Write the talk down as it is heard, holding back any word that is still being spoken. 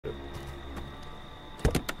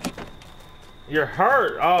You're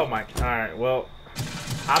hurt. Oh my. All right. Well,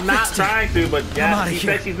 I'm not trying to, but yeah, she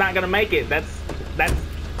said she's not gonna make it. That's.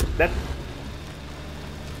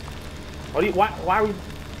 What do you? Why are we?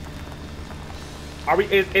 Are we?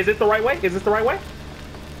 Is it the right way? Is this the right way?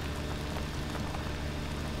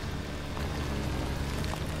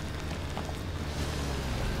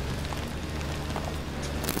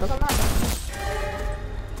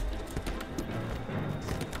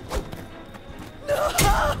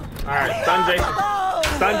 Alright, stun Jason.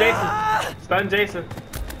 Stun Jason. Stun Jason.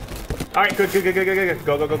 Alright, good.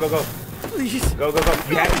 Go. Please. Go.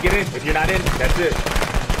 You have to get in. If you're not in, that's it.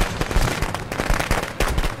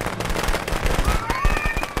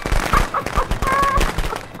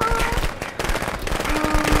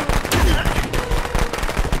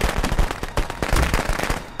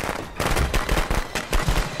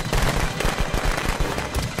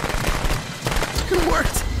 It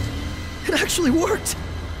worked. It actually worked.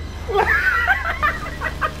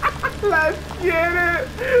 Let's get it!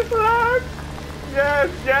 Let's... Yes!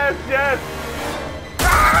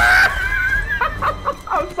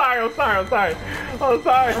 I'm sorry. Oh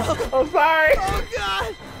God!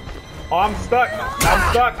 Oh, I'm stuck.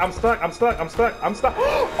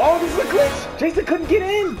 Oh, this is a glitch! Jason couldn't get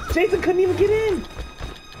in! Jason couldn't even get in!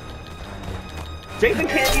 Jason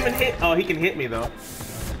can't even hit... Oh, he can hit me, though.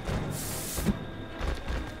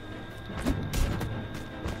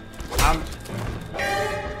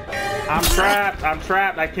 I'm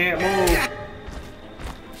trapped. I can't move.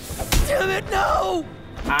 Damn it, no!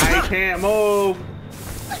 I can't move.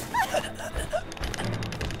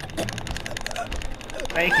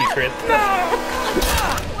 Thank you, Chris. No!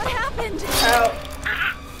 What happened? Help!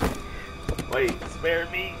 Wait, spare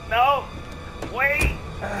me. No! Wait!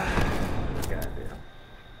 Goddamn.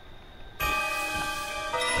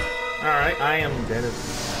 Alright, I am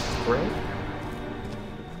Dennis Gray.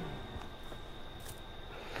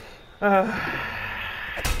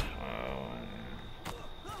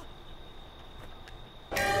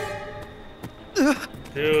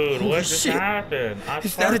 Dude, what just happened?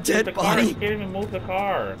 Is that a dead body? You can't even move the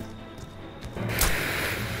car.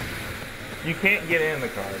 You can't get in the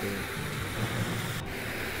car, dude.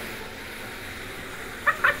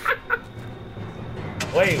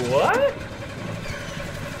 Wait, what?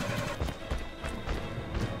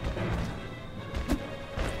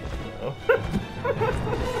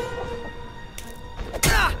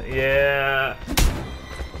 Yeah.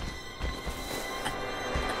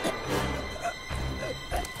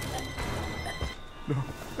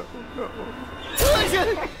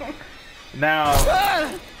 Now,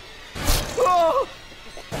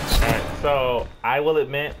 alright, so I will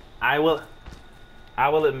admit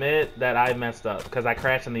that I messed up because I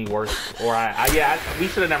crashed in the worst, or we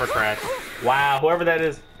should have never crashed. Wow, whoever that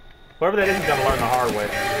is is gonna learn the hard way.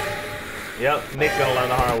 Yep, Nick's gonna learn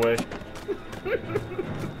the hard way.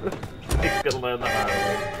 Nick's gonna learn the hard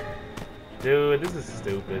way. Dude, this is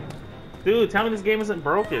stupid. Dude, tell me this game isn't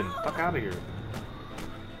broken. Fuck out of here.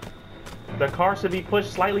 The car should be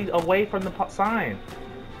pushed slightly away from the sign.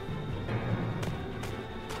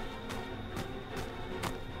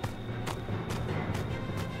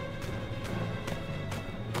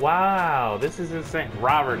 Wow, this is insane.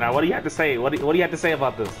 Robert, now what do you have to say? What do you have to say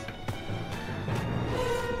about this?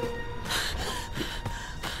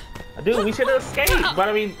 Dude, we should have escaped, but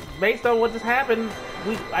I mean, based on what just happened,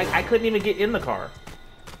 I couldn't even get in the car.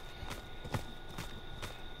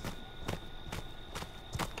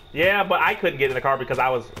 Yeah, but I couldn't get in the car because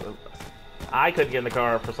I couldn't get in the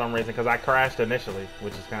car for some reason because I crashed initially,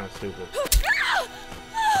 which is kind of stupid.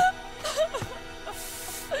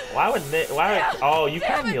 Why would Nick? Oh, you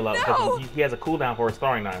can heal up because he has a cooldown for his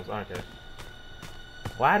throwing knives. Okay.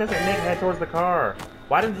 Why doesn't Nick head towards the car?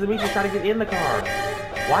 Why doesn't Demetrius try to get in the car?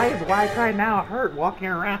 Why is Cry now hurt walking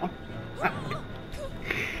around?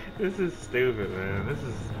 This is stupid, man. This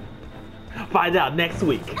is. Find out next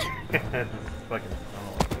week. Fucking.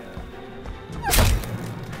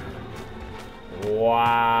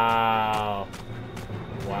 Wow.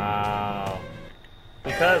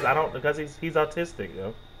 Because he's autistic,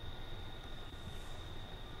 yo.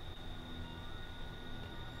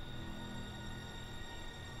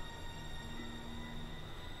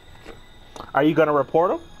 Are you gonna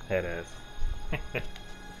report him? Head ass.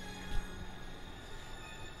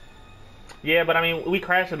 Yeah, but I mean, we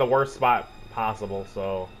crashed in the worst spot possible,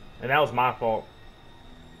 so, and that was my fault.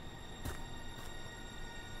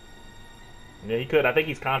 Yeah, he could. I think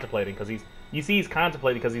he's contemplating because he's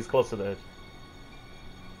contemplating because he's close to the edge.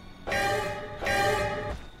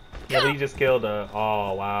 Yeah, but he just killed a.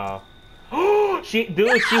 Oh wow. She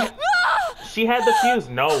She had the fuse.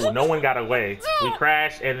 No one got away. We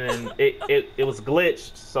crashed, and then it was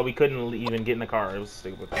glitched, so we couldn't even get in the car. It was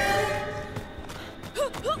stupid.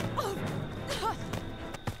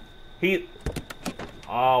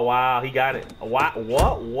 Oh wow, he got it. What?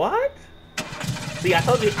 See, I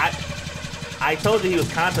told you he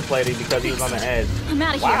was contemplating because he was on the edge. I'm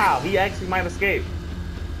out of here. Wow, he actually might escape.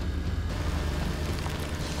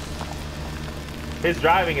 His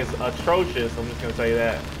driving is atrocious. I'm just gonna tell you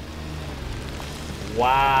that.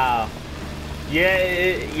 Wow. Yeah,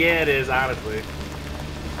 it is, honestly.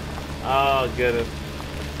 Oh, goodness.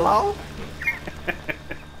 Hello?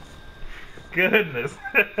 Goodness.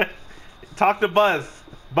 Talk to Buzz.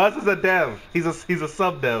 Buzz is a dev. He's a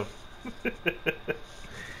sub dev.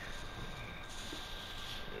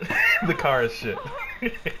 The car is shit.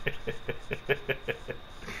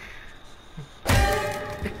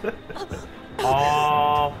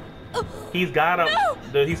 Oh, he's got him. No.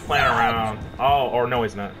 Dude, he's playing around. Oh, or no,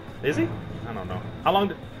 he's not. Is he? I don't know. How long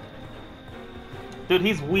did... Dude,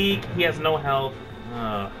 he's weak. He has no health.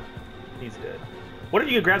 He's dead. What if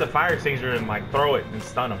you could grab the fire extinguisher and like throw it and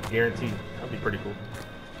stun him? Guaranteed. That'd be pretty cool.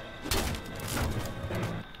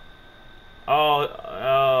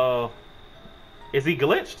 Oh, is he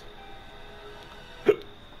glitched?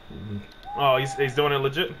 Oh, he's doing it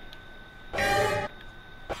legit.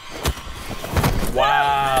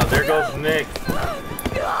 Wow, there goes Nick.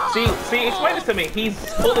 See, explain this to me. He's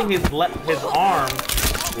pulling his arm.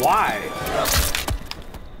 Why?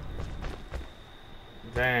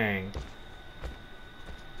 Dang.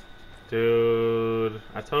 Dude,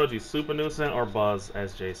 I told you, Super Nuisance or Buzz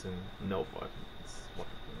as Jason. No fucking.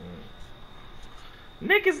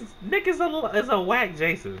 Nick is a whack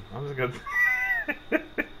Jason. I'm just gonna.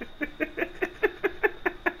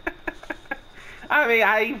 I mean,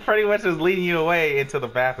 I pretty much was leading you away into the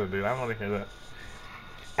bathroom, dude. I don't want to hear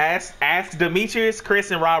that. Ask Demetrius,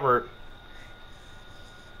 Chris, and Robert.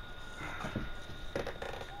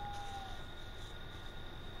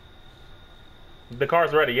 The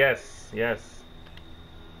car's ready. Yes, yes.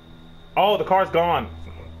 Oh, the car's gone.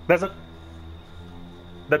 Doesn't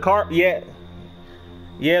the car? Yeah,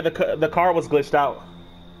 yeah. The car was glitched out.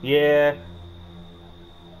 Yeah.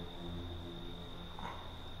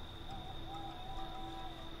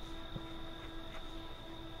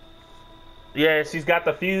 Yeah, she's got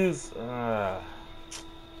the fuse.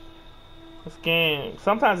 This game.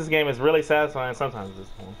 Sometimes this game is really satisfying. Sometimes it's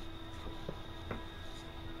fun.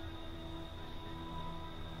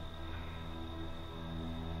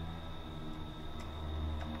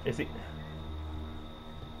 Is he?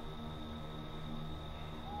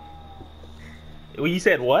 Well, you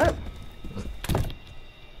said what?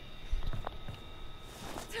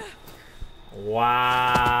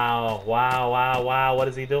 Wow, wow, wow, wow. What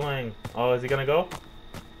is he doing? Oh, is he gonna go?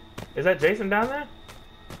 Is that Jason down there?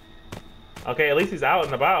 Okay, at least he's out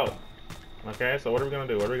and about. Okay, so what are we gonna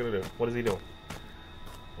do? What are we gonna do? What is he doing?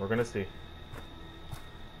 We're gonna see.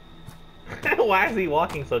 Why is he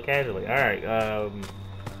walking so casually? Alright,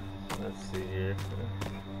 let's see here.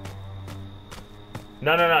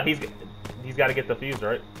 No, he's gotta get the fuse,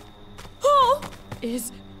 right? Oh!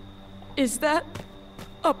 Is that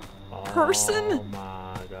a person? Oh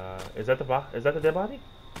my god. Is that the dead body?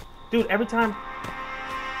 Dude, every time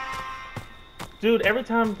the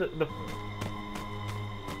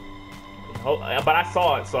oh, but I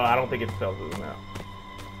saw it, so I don't think it fell through now.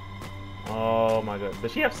 Oh my god.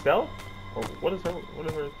 Does she have stealth? Or what is her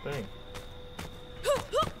thing?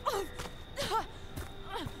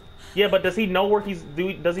 Yeah, but does he know where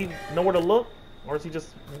does he know where to look? Or is he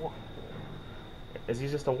just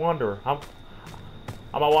a wanderer? I'm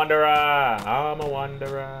a wanderer. I'm a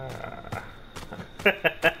wanderer.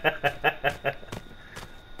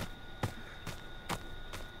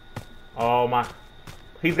 Oh my!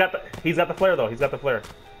 He's got the flare though. He's got the flare.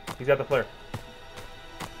 That's a flare.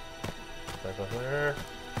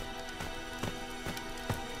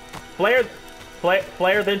 Flare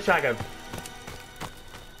then shotgun.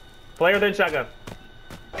 Flare then shotgun.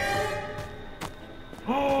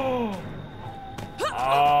 Oh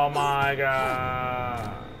my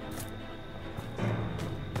god.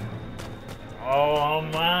 Oh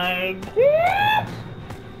my god.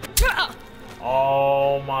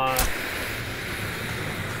 Oh my.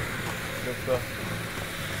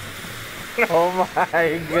 Oh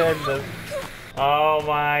my goodness. Oh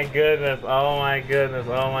my goodness. Oh my goodness.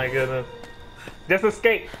 Oh my goodness. Just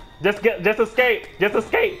escape. Just escape. Just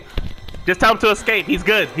escape. Just tell him to escape. He's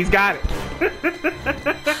good. He's got it.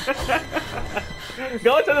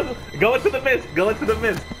 Go into the mist. Go into the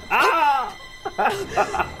mist. Ah!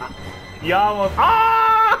 You almost.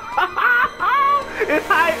 Ah! It's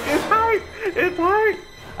hype. It's hype. It's hard.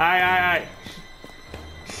 Alright.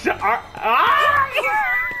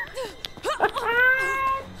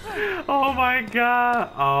 Oh my god.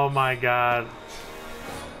 Oh my god.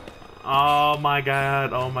 Oh my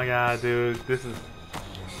god. Oh my god, dude. This is.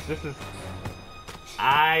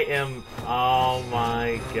 I am. Oh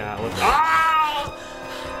my god. What's,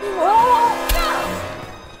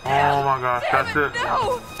 oh my gosh, that's it.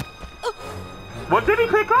 No! What did he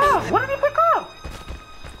pick up? What did he pick up?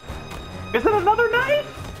 Is it another knife?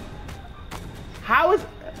 How is...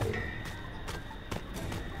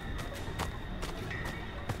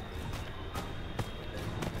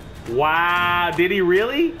 Wow, did he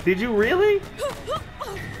really? Did you really?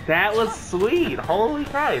 That was sweet. Holy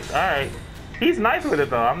Christ. Alright. He's nice with it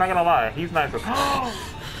though, I'm not gonna lie. He's nice with it.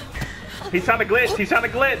 He's trying to glitch. He's trying to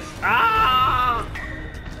glitch. Ah!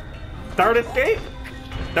 Third escape.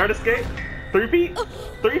 3 feet.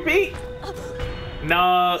 3 feet.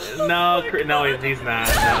 No, he's not. No, he's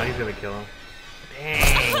gonna kill him.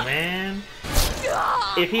 Dang, man.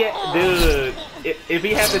 If he had, dude, if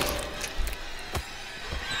he had the,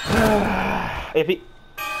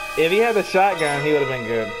 if he had the shotgun, he would have been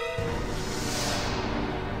good.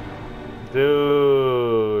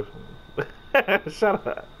 Dude, shut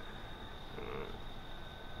up.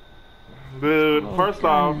 Dude, first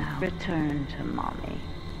off, return to mommy.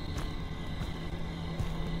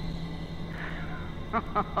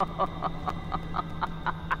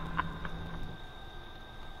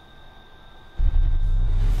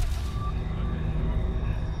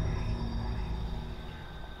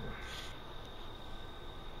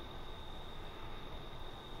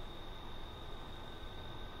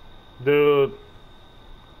 dude,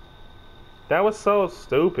 that was so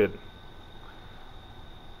stupid.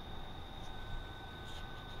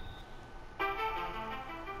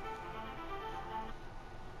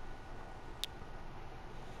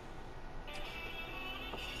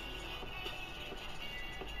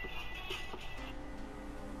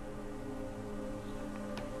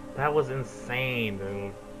 That was insane,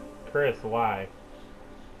 dude. Chris, why?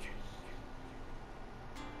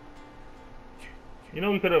 You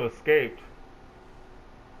know we could have escaped.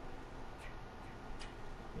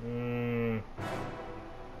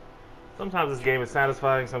 Sometimes this game is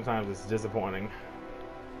satisfying, sometimes it's disappointing.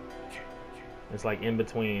 It's like in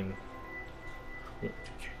between.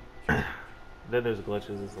 Then there's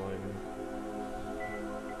glitches, it's like...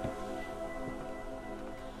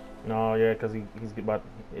 No, yeah, because he's about...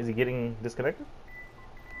 Is he getting disconnected?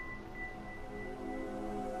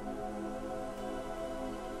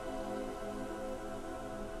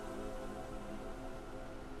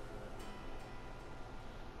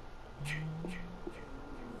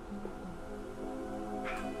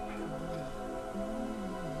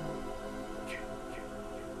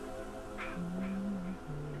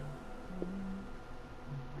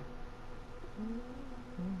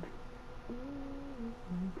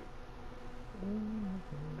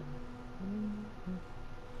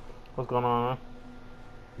 What's going on,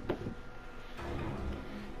 huh?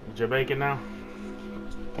 Jamaican now?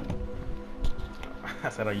 I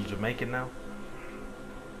said, are you Jamaican now?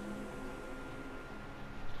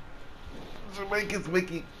 Jamaican's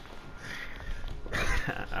Mickey.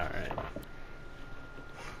 Alright.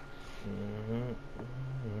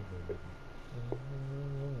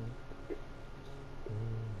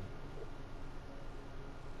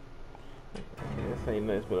 This ain't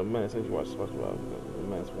nice, but a man since you watch SpongeBob, the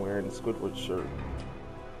man's wearing the Squidward shirt.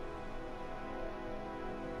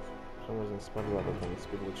 For some reason, SpongeBob is wearing the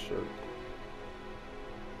Squidward shirt.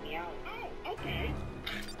 Meow. Oh, okay.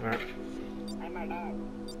 Alright. I'm a dog.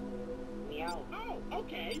 Meow. Oh,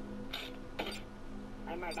 okay.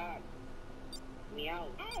 I'm a dog. Meow.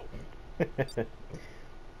 Oh.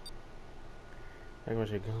 Like what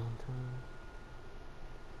you going to?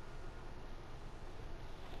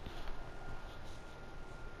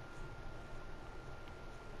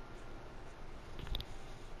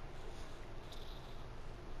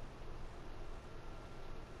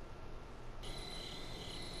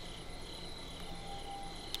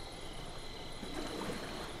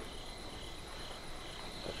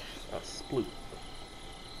 A sploot.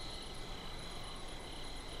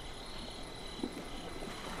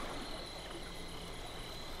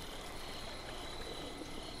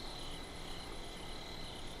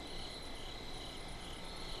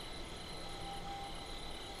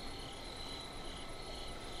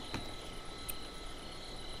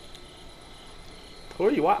 Who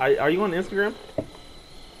are you? Are you on Instagram?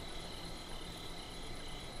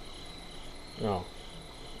 No.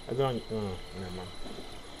 I was on. Oh, never mind.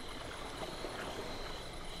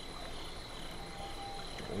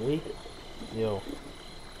 Weak. Yo.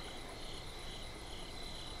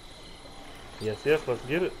 Yes, yes, let's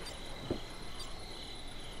get it.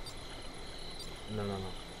 No, no, no.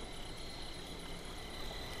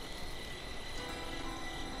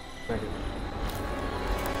 Thank you.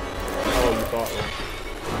 Oh, you thought one.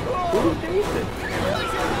 Who's Jason?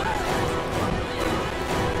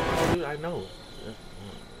 Oh, dude, I know.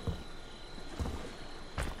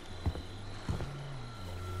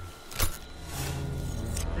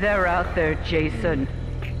 They're out there, Jason.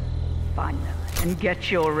 Find them and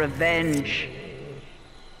get your revenge.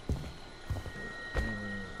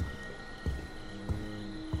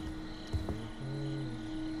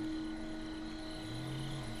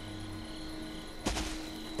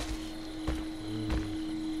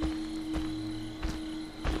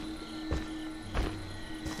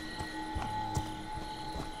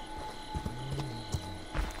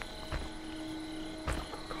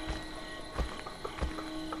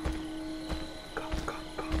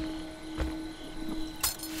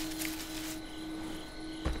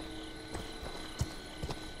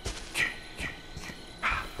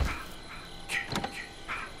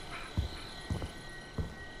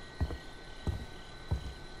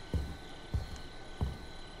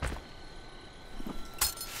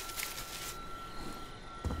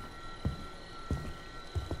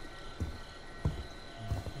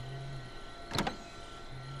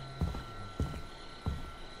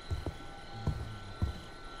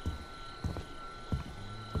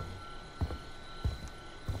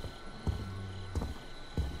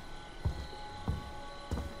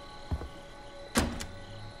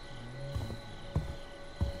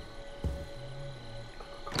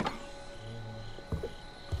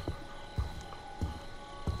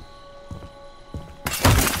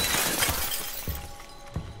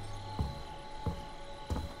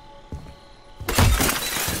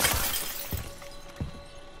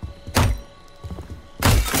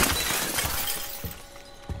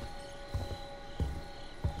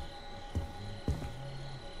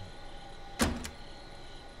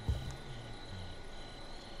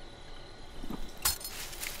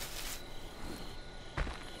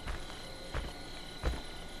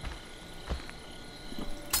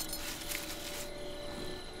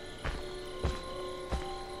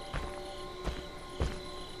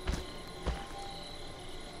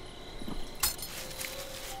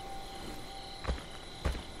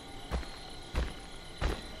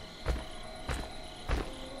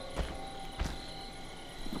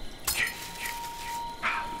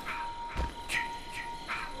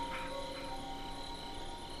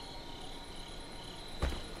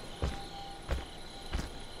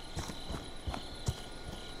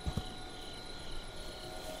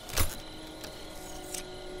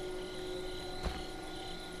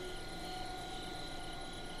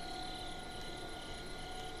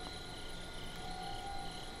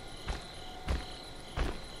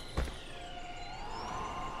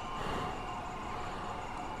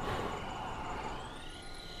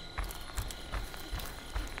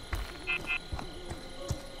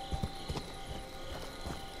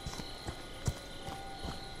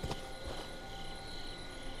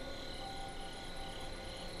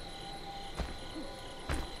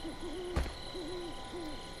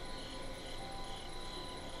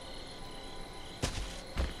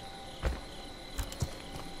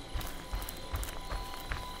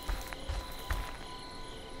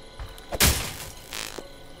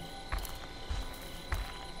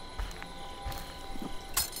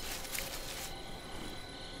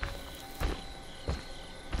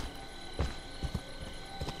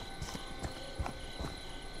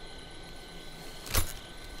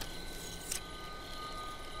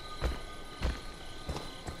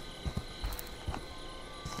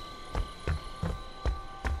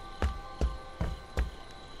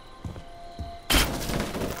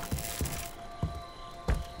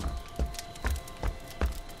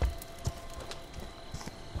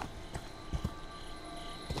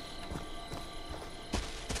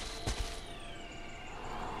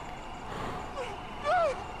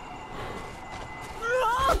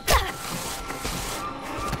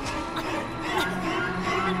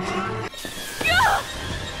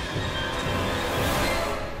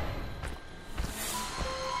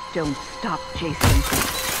 Don't stop, Jason.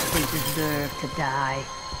 They deserve to die.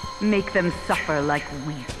 Make them suffer like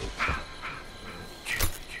we did.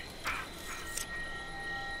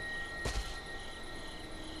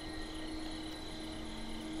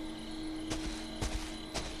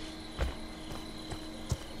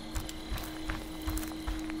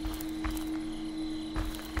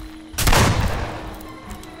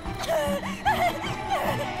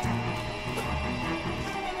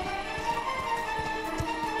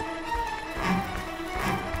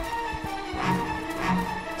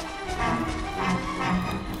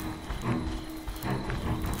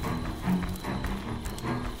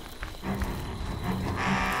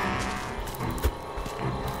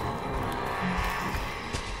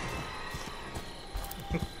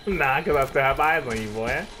 Nah, because I still have eyes on you,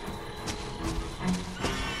 boy.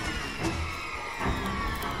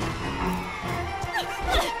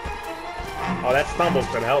 Oh, that stumble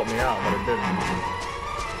could help me out, but it didn't.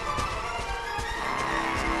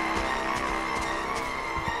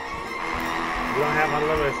 You don't have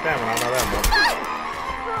unlimited stamina, I know that much.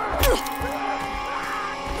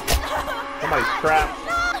 Somebody's trapped.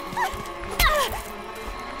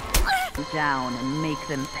 Down and make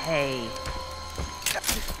them pay.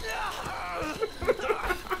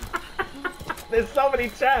 There's so many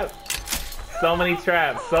traps. So many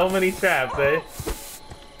traps. So many traps, eh?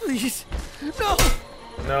 Please, no.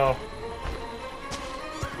 No.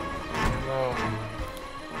 No.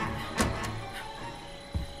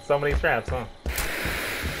 So many traps, huh?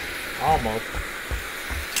 Almost.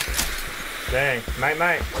 Dang. Night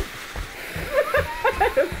night.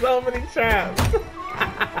 So many traps.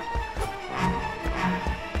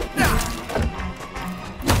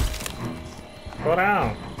 Slow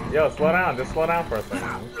down. Yo, slow down. Just slow down for a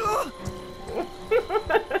second.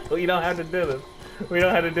 We don't have to do this. We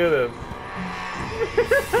don't have to do this.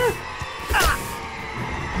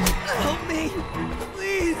 Help me,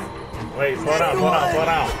 please. Wait, slow down, slow down, slow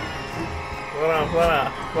down. Slow down, slow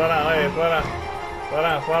down, slow down, wait, slow down. Slow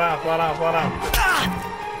down, slow down, slow down, slow down.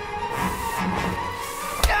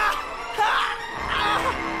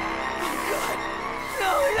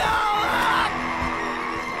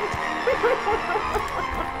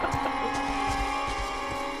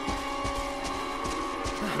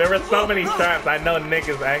 There were so many traps, I know Nick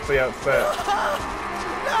is actually upset.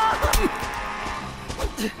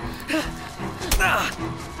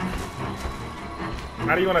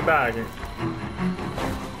 How do you want to die again?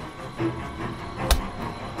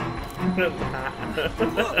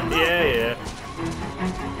 Yeah, yeah.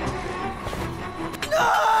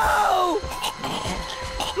 No!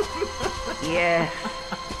 Yes.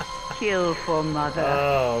 Kill for mother.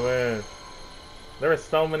 Oh, man. There were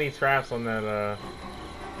so many traps on that,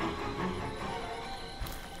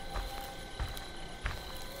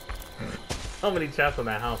 So many traps on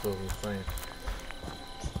that house was insane.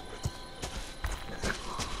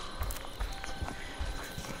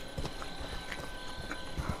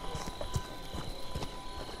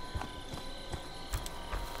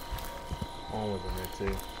 One was in there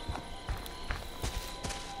too.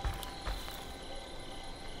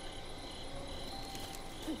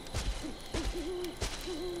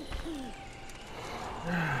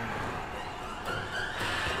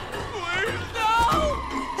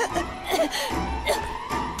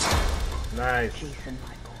 Nice. Jason,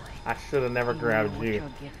 my boy. I should have never grabbed What you. your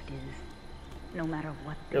gift is. No matter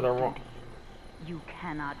what they You're the do wrong. to you, you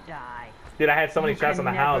cannot die. Dude, I had so many You traps in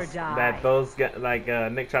can the never house die. that those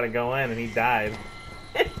Nick tried to go in and he died.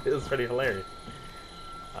 It was pretty hilarious.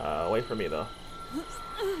 Wait for me though.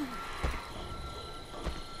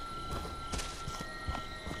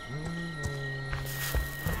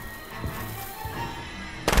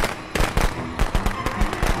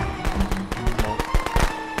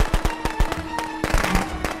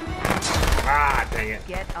 Ah, dang it.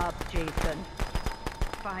 Get up, Jason.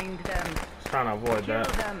 Find them. Just trying to avoid Kill that.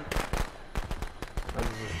 them. That's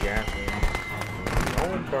just gassing.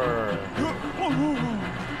 Over.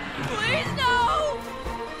 Please, no!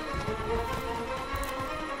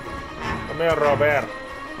 Come here, Robert.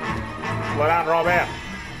 Slow down, Robert.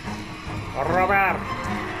 Robert.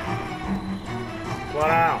 Slow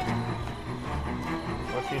down.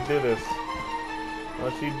 Let's you do this.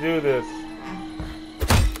 Let's you do this.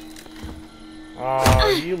 Oh,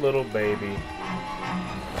 you little baby.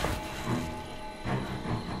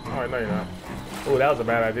 Alright, no you're not. Ooh, that was a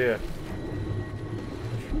bad idea.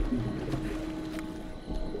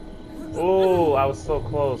 Ooh, I was so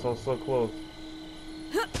close. I was so close.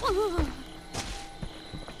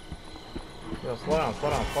 Yo, slow down, slow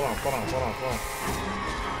down, slow down, slow down, slow down, slow down.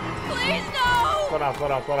 Please, no! Slow down, slow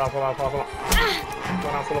down, slow down, slow down, slow down, slow down.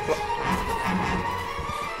 Slow down, slow down, slow down.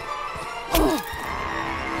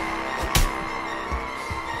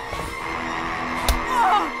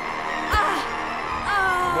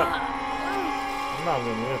 I'm not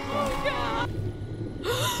getting this one.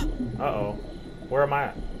 Uh-oh. Where am I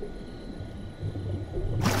at?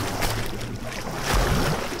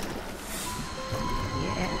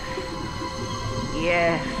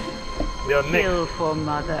 Yes. Yo, Nick. Kill for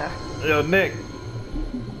mother. Yo, Nick.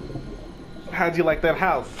 How'd you like that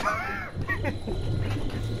house?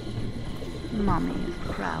 Mommy is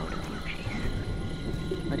proud of you,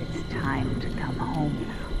 Jason. But it's time to come home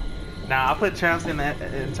now. Nah, I put traps in that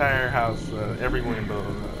entire house. Every window,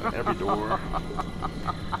 every door.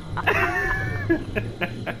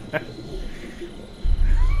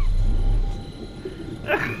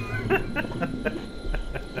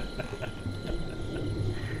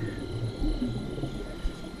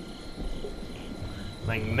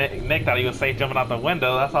 Like Nick thought he was safe jumping out the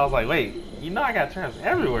window. That's why I was like, wait, you know I got traps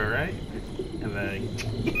everywhere, right? And then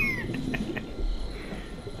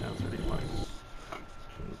that was pretty funny.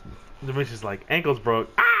 Demetrius like, ankles broke.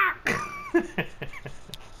 Ah!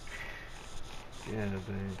 Yeah,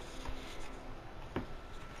 dang.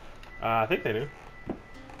 I think they do.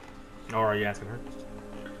 Or are you asking her?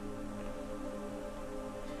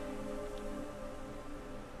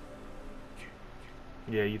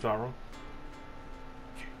 Yeah, you thought wrong.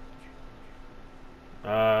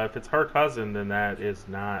 If it's her cousin, then that is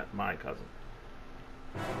not my cousin.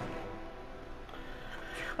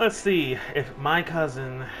 Let's see. If my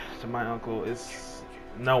cousin to my uncle is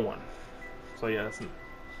no one. So yeah, that's...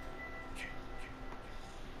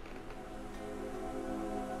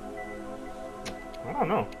 I don't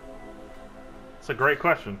know. It's a great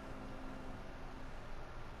question.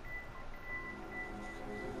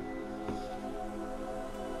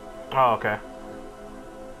 Oh, okay.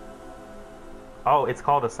 Oh, it's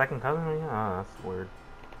called a second cousin? Oh, that's weird.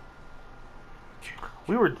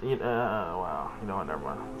 We were, wow. You know what, never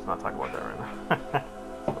mind. Let's not talk about that right now.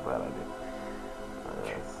 That's a bad idea.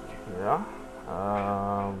 Yeah.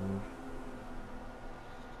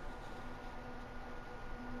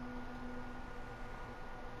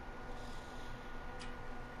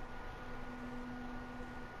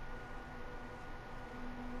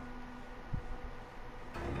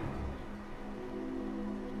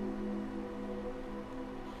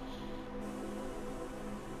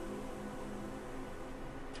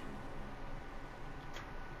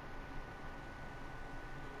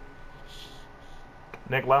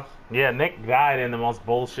 Nick left? Yeah, Nick died in the most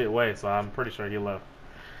bullshit way, so I'm pretty sure he left.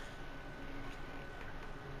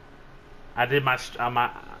 I did my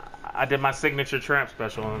signature trap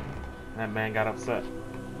special, and that man got upset.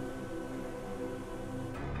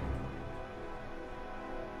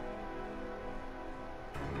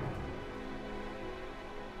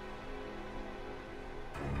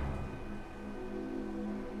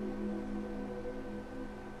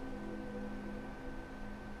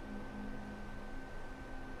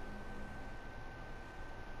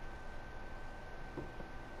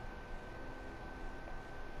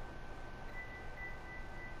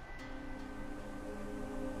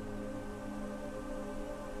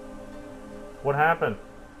 What happened?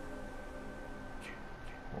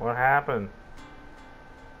 What happened?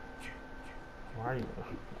 Why are you...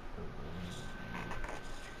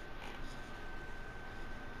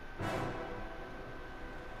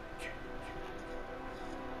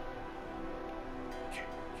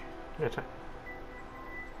 Yeah, check.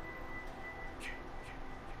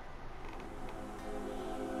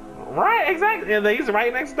 Right, exactly. Yeah, he's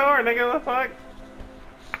right next door, nigga. What the fuck?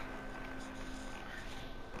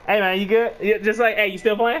 Hey man, you good? Yeah, just like, hey, you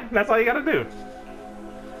still playing? That's all you gotta do.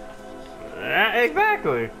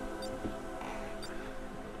 Exactly.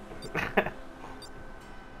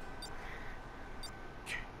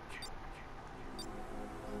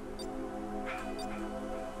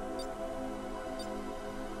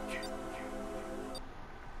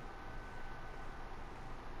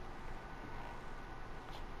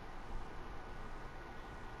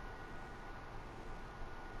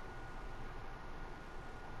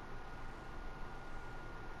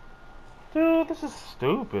 Dude, this is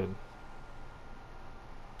stupid.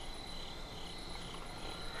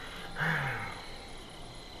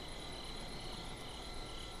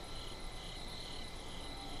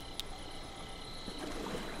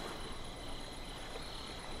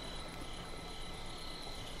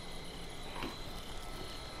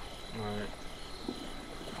 Alright.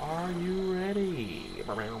 Are you ready?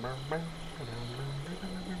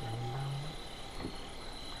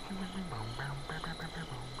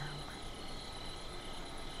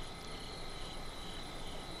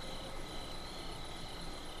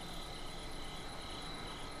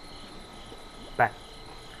 Back.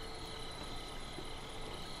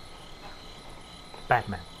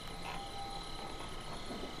 Batman.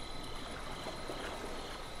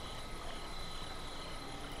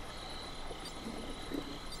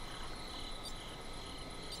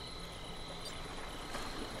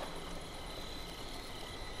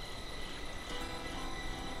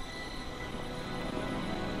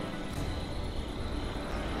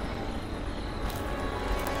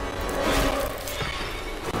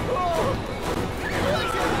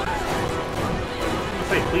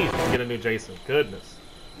 Say please don't get a new Jason. Goodness.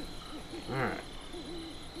 Alright.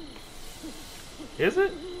 Is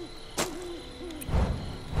it?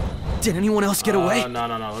 Did anyone else get away? No.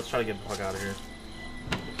 Let's try to get the fuck out of here.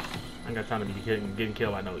 ain't got time to be getting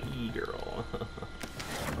killed by no e-girl.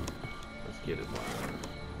 Let's get it, one.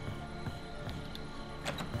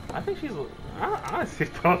 I think she's. I honestly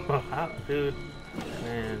don't know how, dude.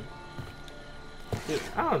 Man. Dude,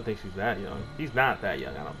 I don't think she's that young. She's not that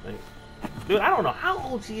young, I don't think. Dude, I don't know how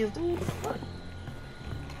old she is, dude. What the fuck?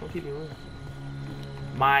 Don't keep me moving.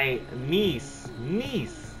 My niece.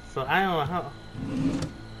 So I don't know how.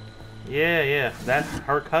 Yeah. That's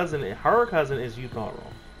her cousin. Her cousin is Yutaro.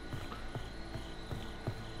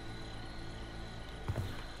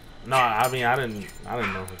 No, I mean I didn't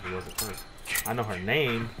know who she was at first. I know her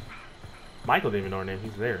name. Michael didn't even know her name.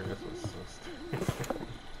 He's there. That's what's so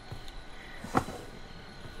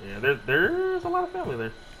yeah, there's a lot of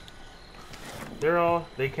family there.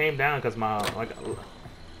 They came down because my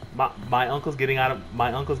uncle's getting out of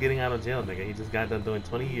jail, nigga. He just got done doing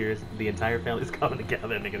 20 years. The entire family's coming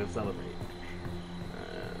together, nigga, to celebrate.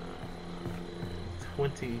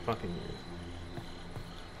 20 fucking years.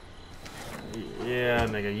 Yeah,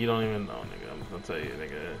 nigga, you don't even know, nigga. I'm gonna tell you,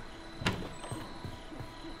 nigga.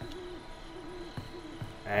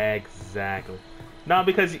 Exactly. No,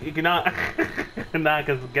 because you know, nah,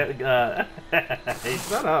 because hey,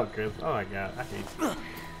 shut up, Chris. Oh my god, I hate you.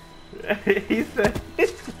 he said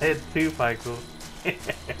 2 pixels.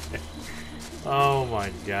 Oh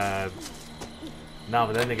my god. No,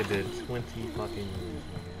 but that nigga did 20 fucking years,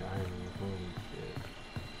 nigga. Holy shit.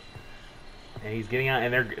 And he's getting out,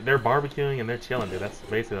 and they're barbecuing and they're chilling, dude. That's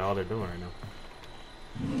basically all they're doing right now.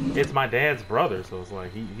 It's my dad's brother, so it's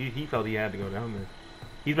like he felt he had to go down there.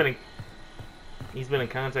 He's been in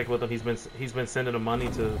contact with him. He's been sending him money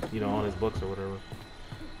to, you know, on his books or whatever.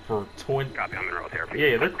 For 20. Copy on the road therapy.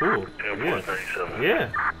 Yeah, they're cool.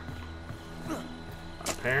 Yeah.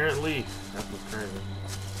 Apparently, that's what's crazy.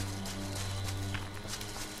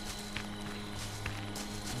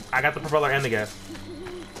 I got the propeller and the gas.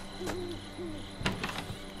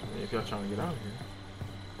 If y'all trying to get out of here.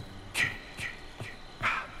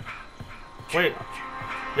 Wait,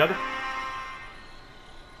 y'all got.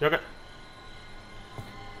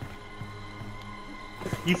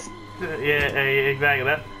 Yeah, exactly.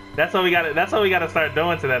 That's what we got. That's what we got to start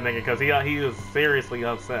doing to that nigga, because he was seriously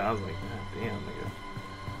upset. I was like, God damn, nigga.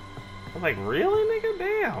 I was like, really, nigga?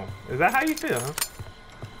 Damn. Is that how you feel, huh?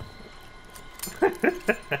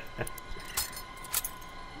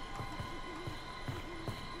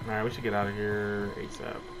 All right, we should get out of here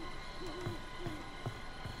ASAP.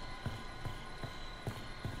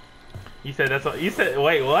 You said that's what you said.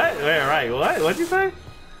 Wait, what? Wait, right? What? What'd you say?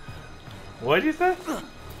 What'd you say?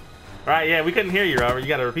 Right, yeah, we couldn't hear you, Robert. You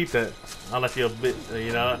gotta repeat that. Unless you're a bit,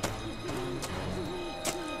 you know.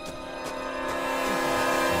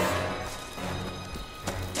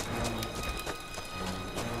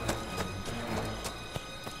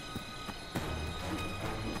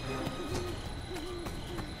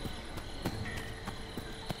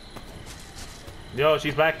 Yo,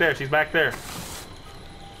 she's back there. She's back there.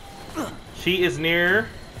 She is near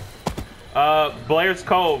Blair's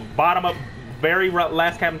Cove. Bottom up, very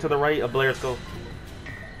last cabin to the right of Blair's Cove.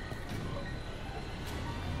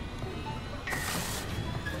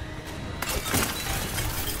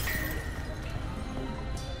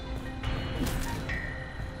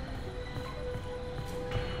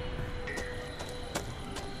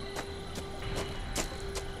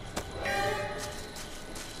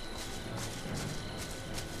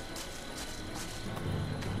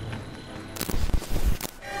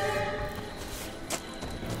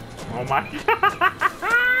 Oh my god!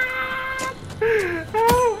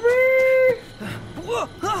 Help me!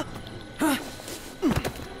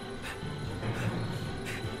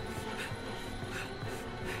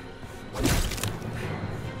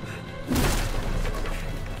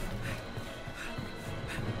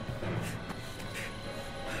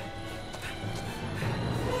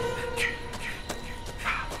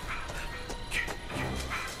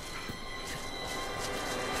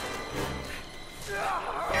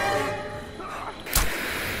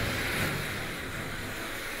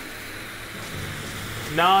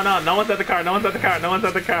 No, no one's at the car, no one's at the car, no one's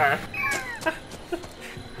at the car.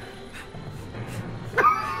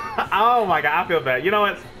 Oh my god, I feel bad. You know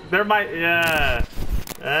what? There might, yeah.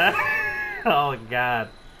 Oh god.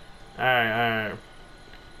 Alright.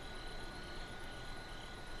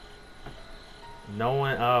 No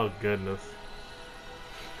one, oh goodness.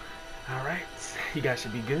 Alright, you guys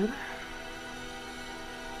should be good.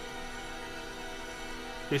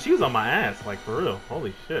 Dude, she was on my ass, like for real.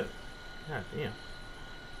 Holy shit. God damn.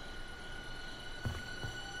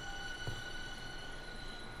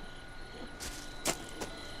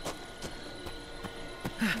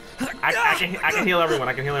 I can heal everyone.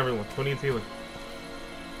 I can heal everyone. Who needs healing?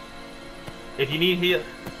 If you need heal.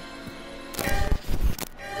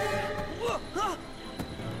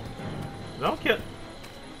 Don't kill.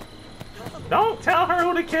 Don't tell her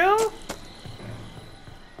who to kill.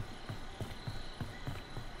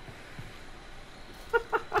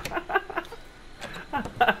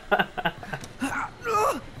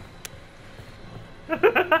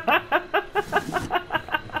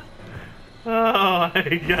 Oh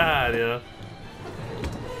my god, yeah.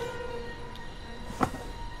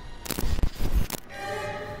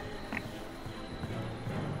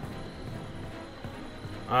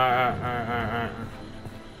 Alright.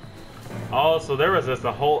 Oh, so there was just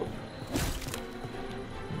a whole...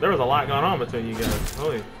 There was a lot going on between you guys.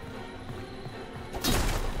 Holy...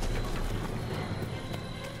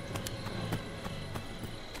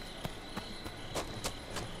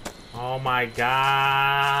 Oh my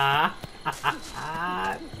god!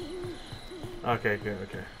 Okay, good,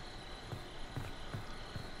 okay.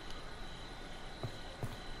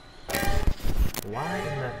 Why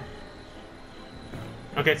in the...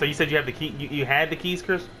 Okay, so you said you have the key. You had the keys,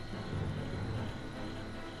 Chris?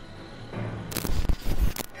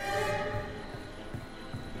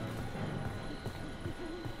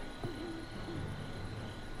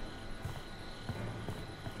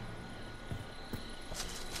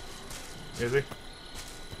 Is he?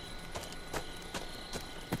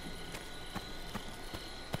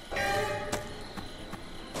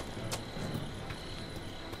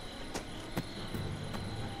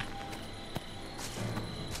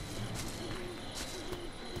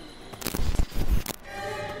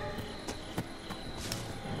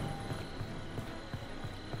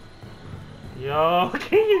 Yo,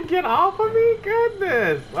 can you get off of me?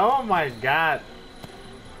 Goodness. Oh my god.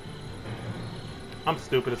 I'm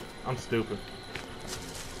stupid. I'm stupid.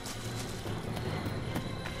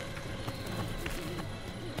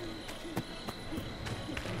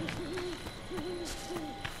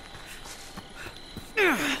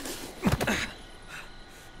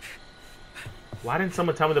 Why didn't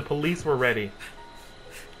someone tell me the police were ready?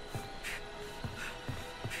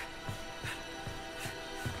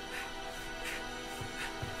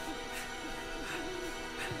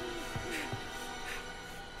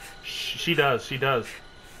 She does. She does.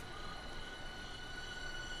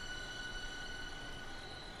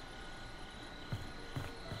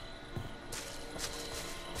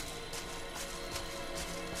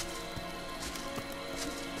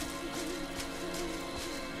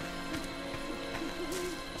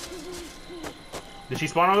 Did she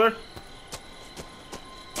spawn over there?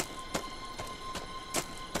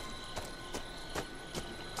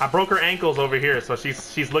 I broke her ankles over here, so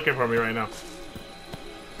she's looking for me right now.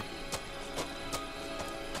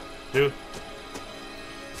 Dude.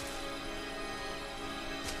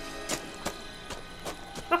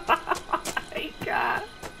 My God.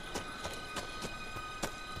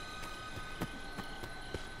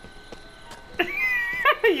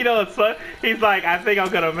 You know what's fun? He's like, I think I'm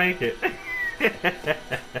gonna make it.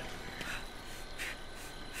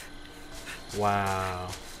 Wow.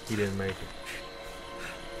 He didn't make it.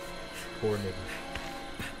 Poor nigga.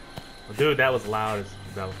 Well, dude, that was loud.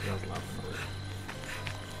 That was loud.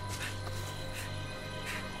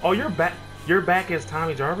 Oh, you're back. You're back as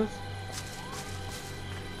Tommy Jarvis?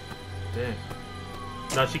 Dang.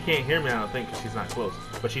 No, she can't hear me, I don't think, because she's not close.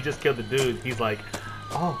 But she just killed the dude. He's like,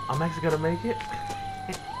 oh, I'm actually gonna make it?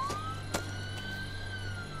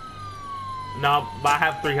 No, but I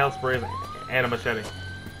have 3 health sprays and a machete.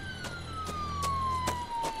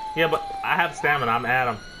 Yeah, but I have stamina. I'm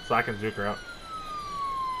Adam, so I can juke her out.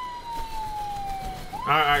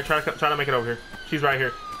 Alright, try to make it over here. She's right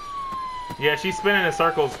here. Yeah, she's spinning in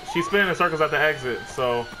circles. She's spinning in circles at the exit.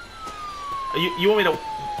 So, you want me to?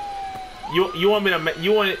 You want me to? Do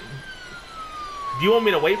you want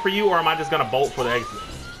me to wait for you, or am I just gonna bolt for the exit?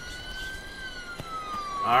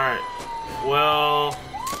 All right. Well.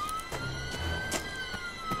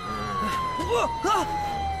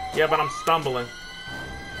 Yeah, but I'm stumbling.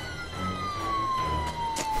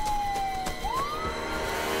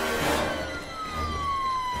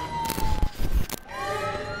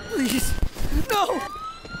 Please, no!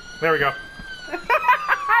 There we go.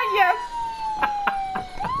 Yes.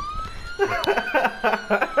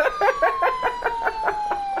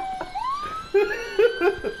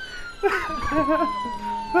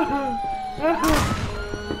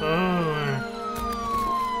 Oh.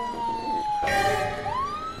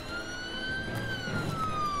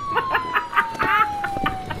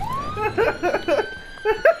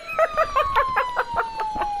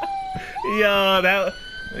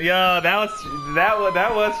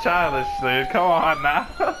 That was childish, dude. Come on now.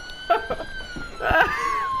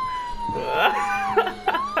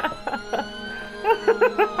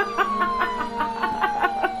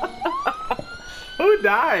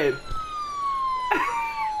 died?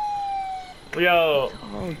 Yo,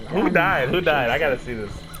 who died? Who died? I gotta see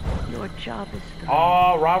this. Your job is done.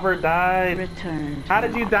 Oh, Robert died. Return to How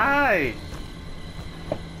did you die?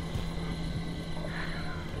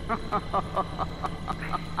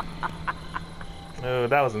 Oh,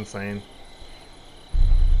 that was insane.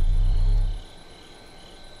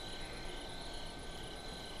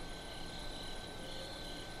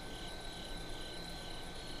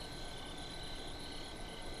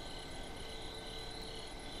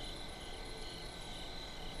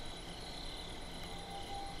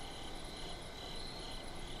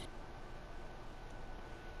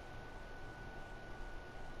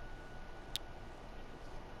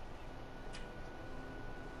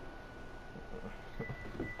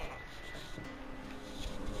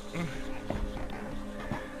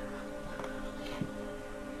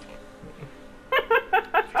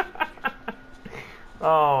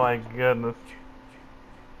 Oh my goodness.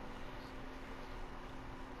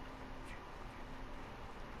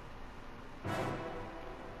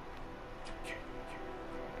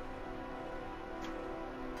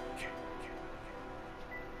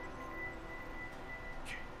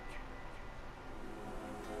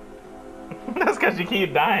 That's because you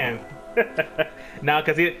keep dying. No,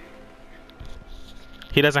 because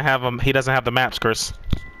he doesn't have the maps, Chris.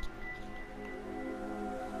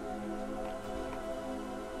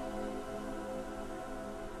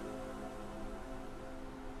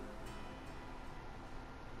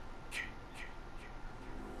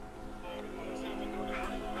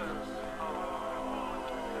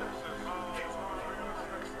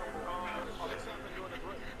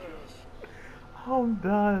 I'm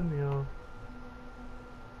done, yo.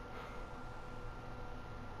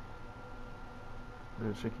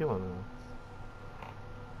 Dude, Shaquille now.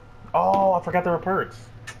 Oh, I forgot there were perks.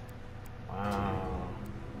 Wow.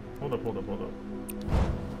 Hold up.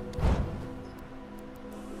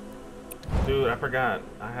 Dude, I forgot.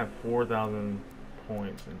 I have 4,000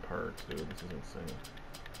 points in perks, dude. This is insane.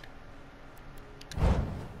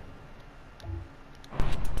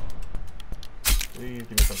 Please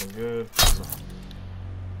give me something good.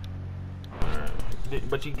 Alright.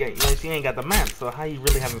 But you ain't got the map, so how you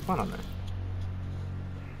really having fun on that?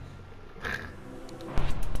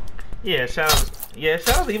 Yeah,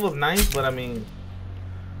 Shadow of Evil's nice, but I mean,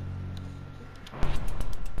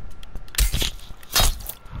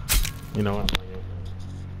 you know what?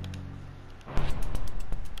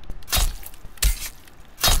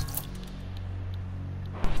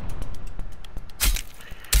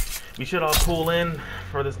 We should all pull in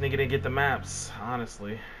for this nigga to get the maps,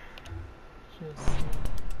 honestly.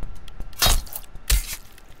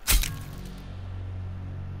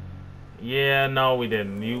 Yeah, no, we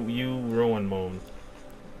didn't. You ruined Moon.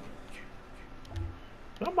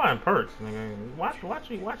 I'm buying perks, nigga.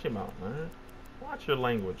 Watch him out, man. Watch your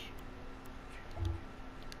language.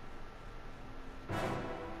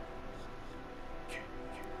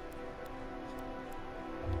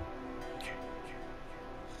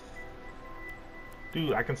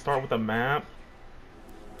 Dude, I can start with a map.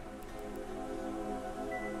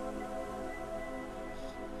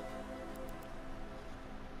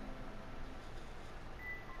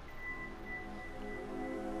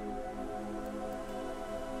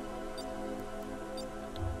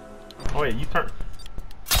 Oh wait, you turn.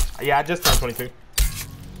 Yeah, I just turned 22.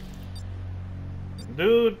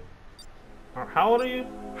 Dude, how old are you?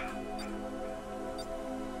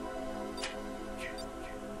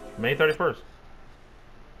 May 31st.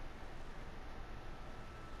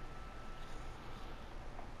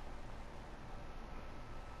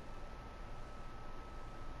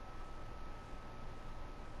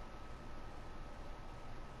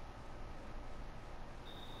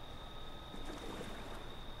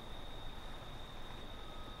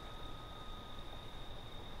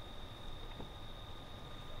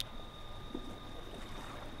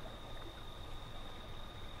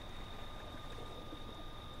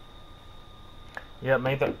 Yeah,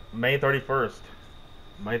 May 31st.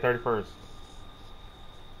 May 31st.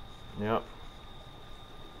 Yep.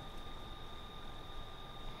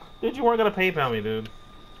 Dude, you weren't gonna PayPal me, dude.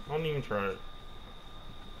 Don't even try it.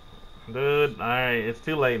 Dude, alright, it's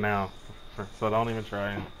too late now. So don't even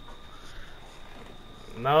try it.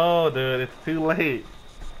 No, dude, it's too late.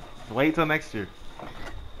 Wait till next year.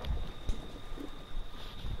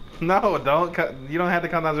 No, don't. You don't have to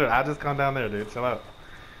come down there. I'll just come down there, dude. Chill out.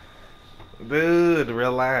 Dude,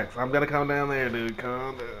 relax. I'm gonna come down there, dude.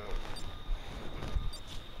 Calm down.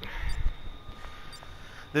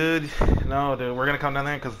 Dude, no, dude. We're gonna come down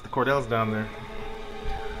there because Cordell's down there.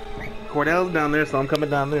 Cordell's down there, so I'm coming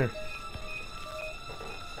down there.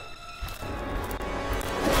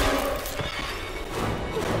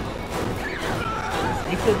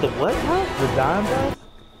 said the what house? The Don's house?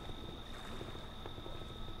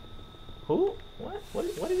 Who? What?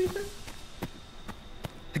 What did he say?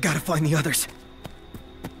 I gotta find the others.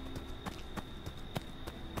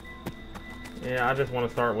 Yeah, I just want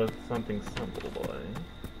to start with something simple, boy.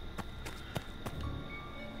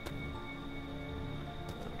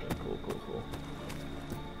 Okay, cool.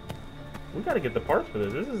 We gotta get the parts for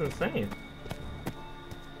this. This is insane.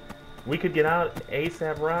 We could get out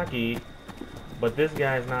ASAP Rocky, but this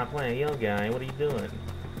guy's not playing. Yo, guy, what are you doing?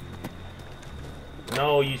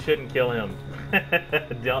 No, you shouldn't kill him.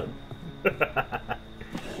 Don't.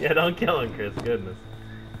 Yeah, don't kill him, Chris. Goodness.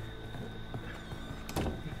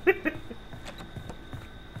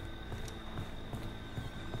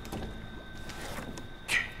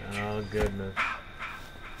 Oh, goodness.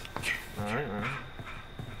 Alright.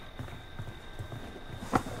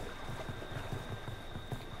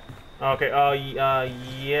 Okay,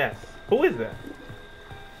 yes. Who is that?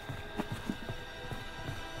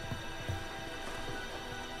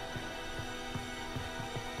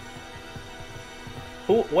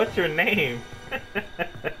 What's your name?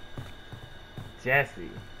 Jesse.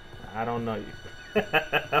 I don't know you.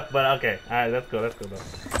 But okay, alright, that's cool though.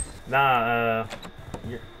 Nah,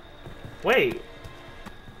 wait.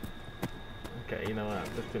 Okay, you know what?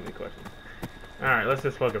 There's too many questions. Alright, let's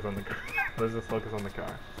just focus on the car. Let's just focus on the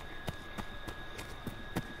car.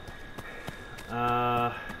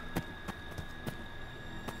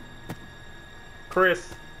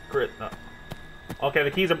 Chris. Okay,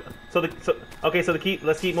 the keys are so the key.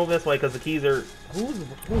 Let's keep moving this way because the keys are.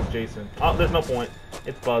 Who's Jason? Oh, there's no point.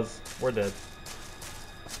 It's Buzz. We're dead.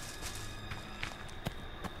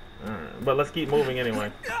 Alright, but let's keep moving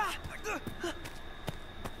anyway.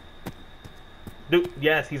 Dude,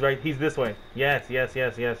 yes, he's right. He's this way. Yes. Yo,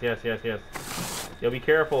 be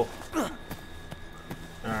careful.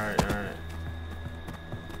 Alright.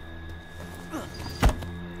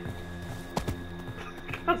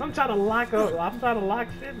 I'm trying to lock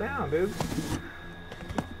shit down, dude.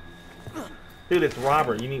 Dude, it's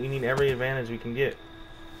Robert. You need every advantage we can get.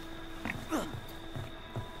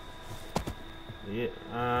 Yeah,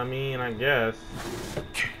 I mean, I guess.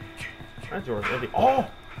 That's yours. Oh!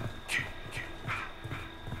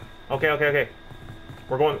 Okay.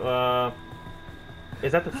 We're going,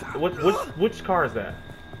 is that the, which car is that?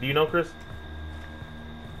 Do you know, Chris?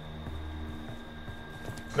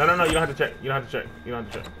 No, you don't have to check. You don't have to check.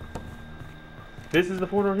 This is the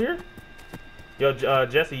 4-door here? Yo,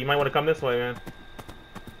 Jesse, you might want to come this way, man.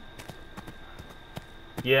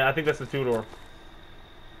 Yeah, I think that's the 2-door.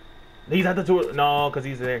 He's at the 2. No, because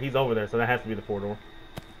he's there. He's over there, so that has to be the 4-door.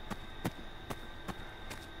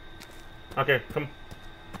 Okay, come.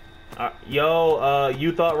 Yo,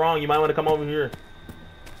 you thought wrong. You might want to come over here.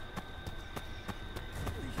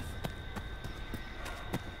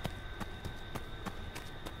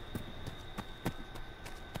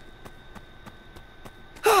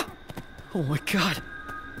 Oh my god.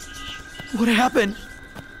 What happened?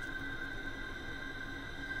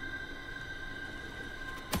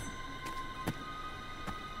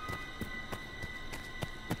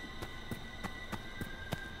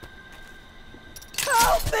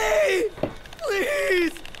 Help me!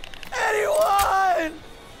 Please! Anyone!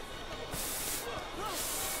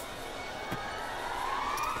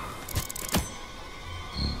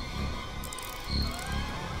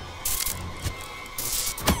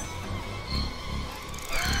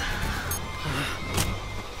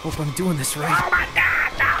 Hope I'm doing this right. Oh my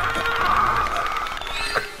god, no!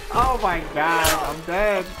 Oh my god, I'm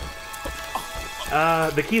dead.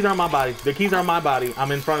 The keys are on my body.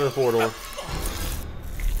 I'm in front of the 4-door.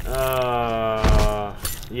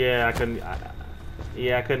 Yeah,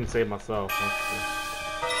 I couldn't save myself.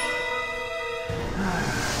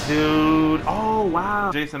 Dude, oh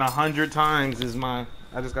wow. Jason 100 times is my,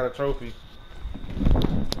 I just got a trophy.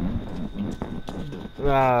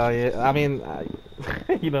 Yeah, I mean,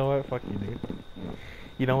 you know what? Fuck you, dude.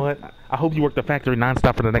 You know what? I hope you work the factory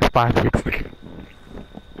nonstop for the next 5 weeks.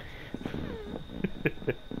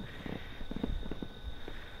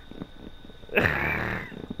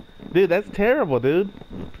 Dude, that's terrible, dude.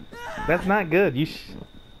 That's not good.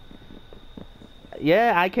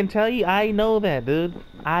 Yeah, I can tell you. I know that, dude.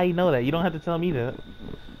 I know that. You don't have to tell me that.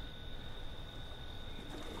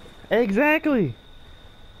 Exactly.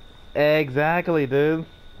 Exactly, dude.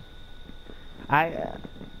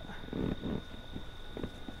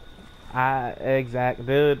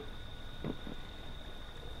 Dude.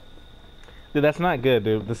 Dude, that's not good,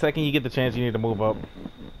 dude. The second you get the chance, you need to move up.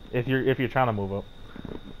 If you're trying to move up.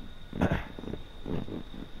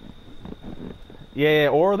 Yeah,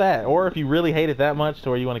 or that. Or if you really hate it that much to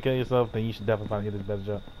where you want to kill yourself, then you should definitely find this better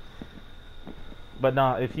job. But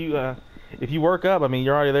nah, if you work up, I mean,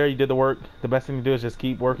 you're already there, you did the work. The best thing to do is just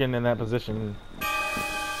keep working in that position.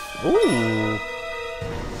 Ooh.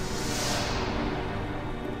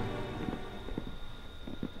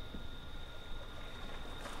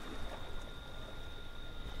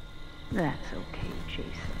 That's okay,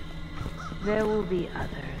 Jason. There will be others.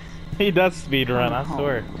 He does speedrun, Come I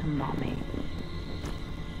swear. home to mommy.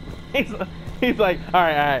 He's like,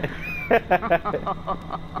 alright.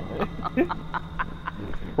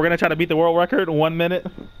 We're gonna try to beat the world record in 1 minute.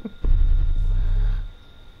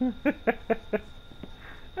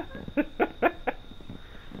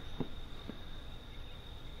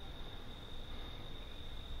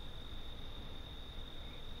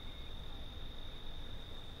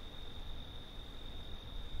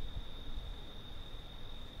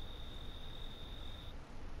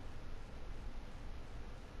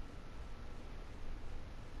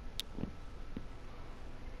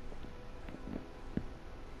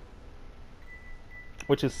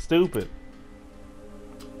 Which is stupid.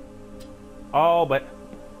 Oh, but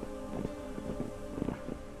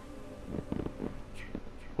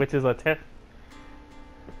which is a test.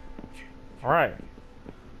 All right,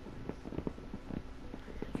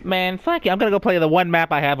 man. Fuck you. I'm gonna go play the one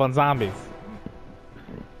map I have on zombies.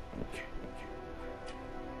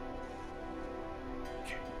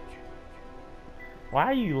 Why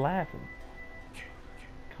are you laughing?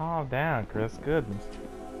 Calm down, Chris. Goodness.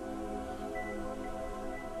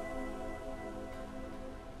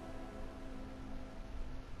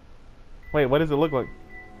 Wait, what does it look like?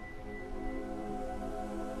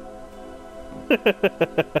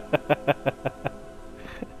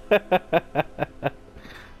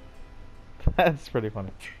 That's pretty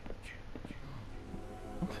funny.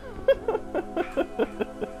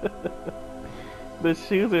 The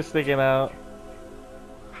shoes are sticking out.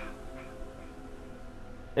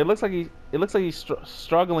 It looks like he's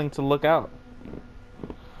struggling to look out.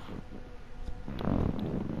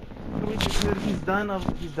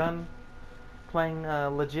 He's done playing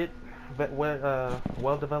legit,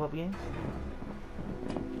 well-developed games.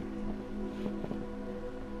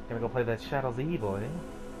 Gonna go play that Shadows of Evil, eh?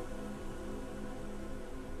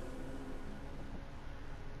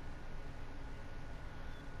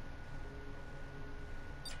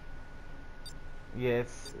 Yeah,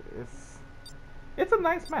 it's a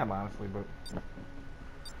nice map, honestly, but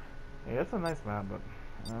yeah, it's a nice map, but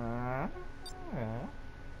yeah.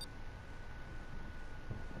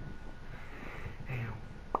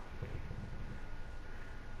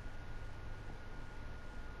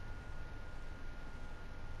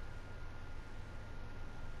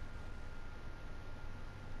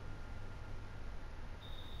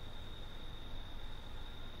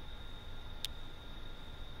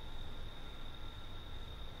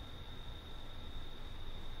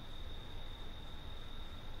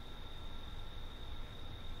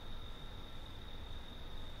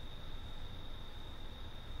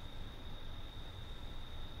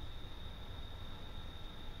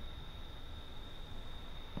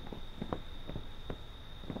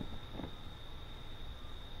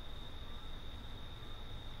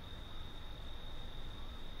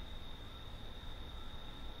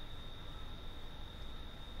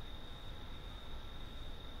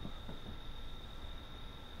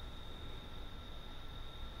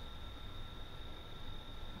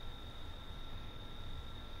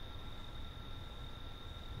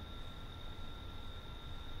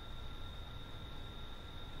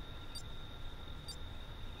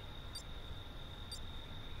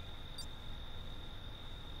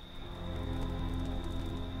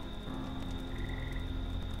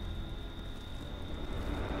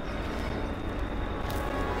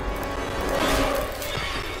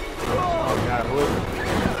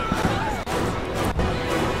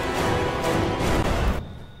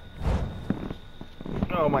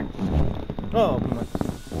 Oh my. Oh my.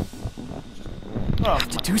 I have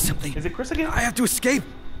to do something. Is it Chris again? I have to escape.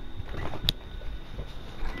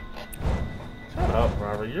 Shut up,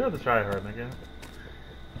 Robert. You're the tryhard, nigga.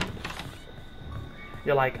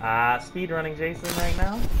 You're like, speedrunning Jason right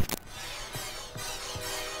now?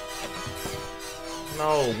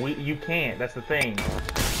 No, you can't. That's the thing.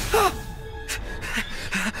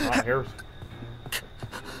 Here's...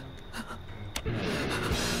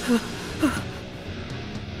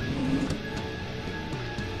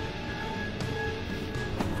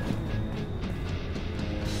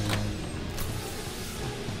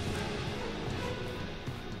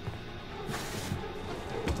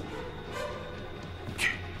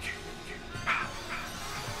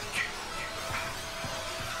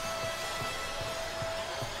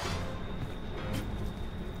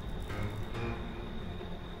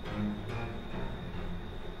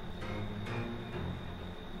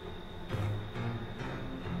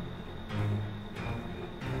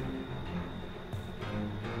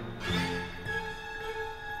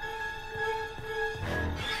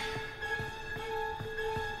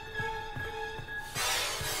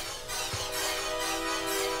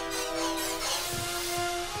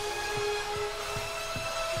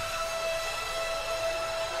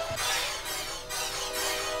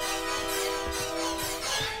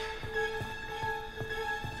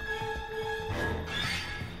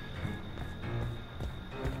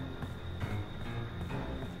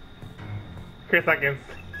 Chris, I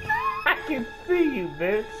can see you,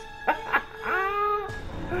 bitch.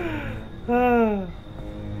 No.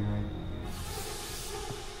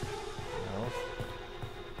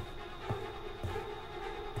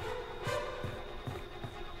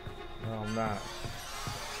 No, I'm not.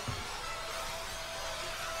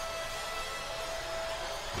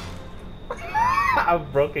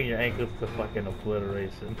 I've broken your ankles to fucking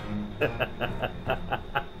obliteration.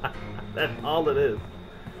 That's all it is.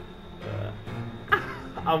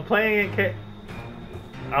 I'm playing it.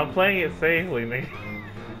 I'm playing it safely, nigga.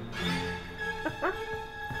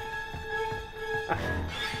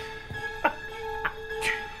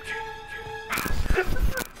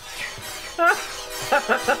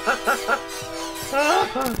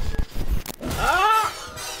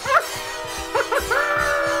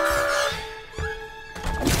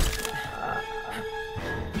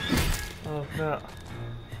 Oh no.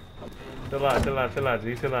 Chill out,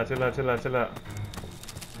 G. Chill out.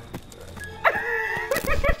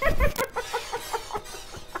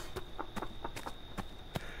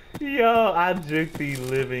 Yo, I juked the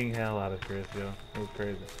living hell out of Chris, yo. It was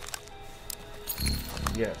crazy.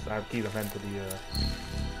 Yes, I've keyed him into the,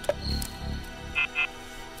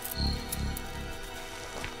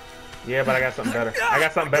 Yeah, but I got something better. I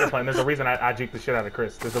got something better planned. There's a reason I juked the shit out of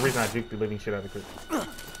Chris. There's a reason I juked the living shit out of Chris.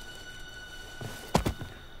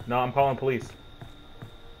 No, I'm calling police.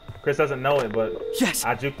 Chris doesn't know it, but Yes.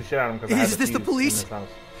 I juked the shit out of him because I had Is the this the keys police? in this house.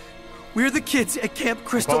 We're the kids at Camp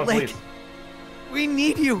Crystal Calling Lake. police. We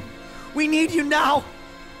need you. We need you now.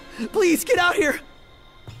 Please get out here.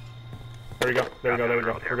 There we go. We're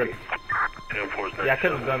good. Yeah, I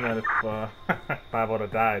couldn't have done that if, if I would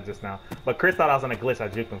have died just now. But Chris thought I was on a glitch. I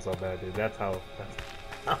juked him so bad, dude. That's how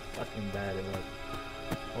fucking bad it was.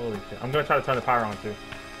 Holy shit. I'm gonna try to turn the power on too.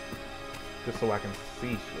 Just so I can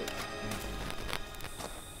see shit.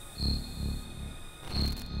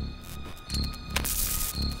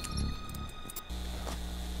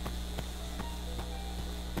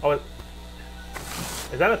 Oh,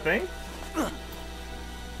 is that a thing?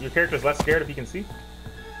 Your character's less scared if he can see?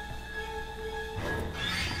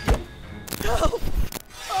 No.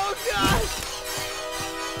 Oh God.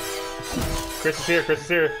 Chris is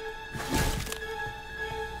here.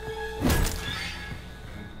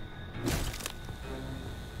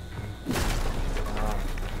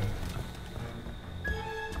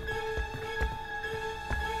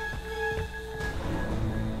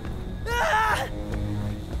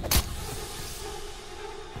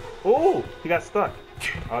 Oh, he got stuck.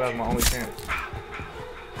 Oh, that was my only chance.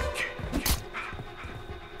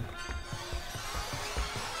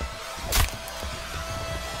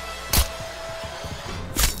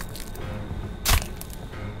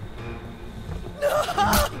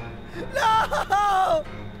 No.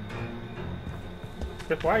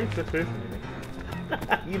 Chris, why are you so pissed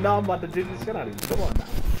at me? You know I'm about to do the shit out of you. Come on now.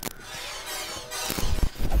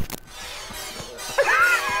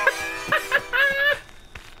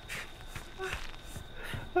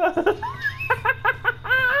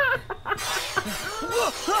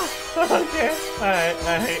 Okay, alright.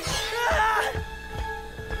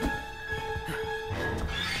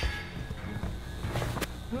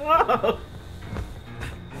 No!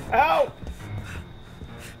 Help!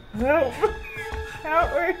 Help! Help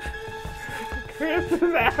me! Chris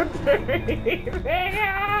is after me!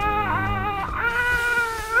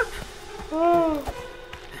 Oh.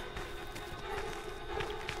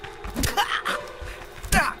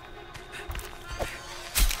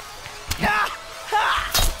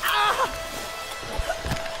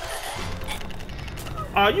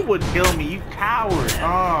 Oh, you wouldn't kill me, you coward!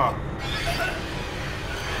 Oh.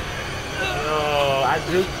 No, I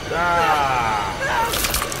just